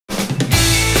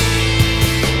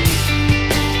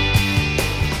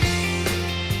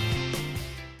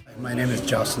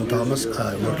Justin Thomas.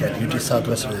 I work at UT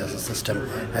Southwestern as a system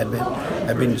admin.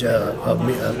 I've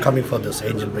been coming for this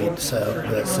Angel Beat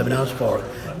seminars for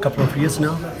a couple of years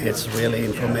now. It's really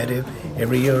informative.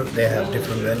 Every year they have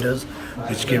different vendors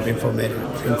which give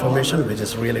information, which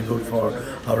is really good for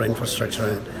our infrastructure,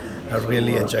 and I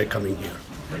really enjoy coming here.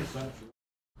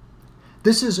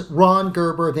 This is Ron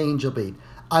Gerber of Angel Beat.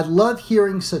 I love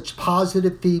hearing such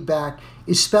positive feedback,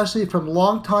 especially from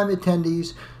longtime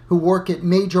attendees who work at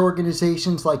major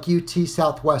organizations like UT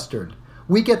Southwestern.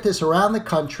 We get this around the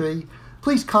country.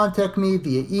 Please contact me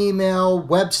via email,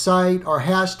 website, or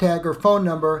hashtag or phone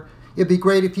number. It'd be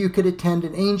great if you could attend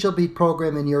an Angel Beat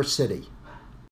program in your city.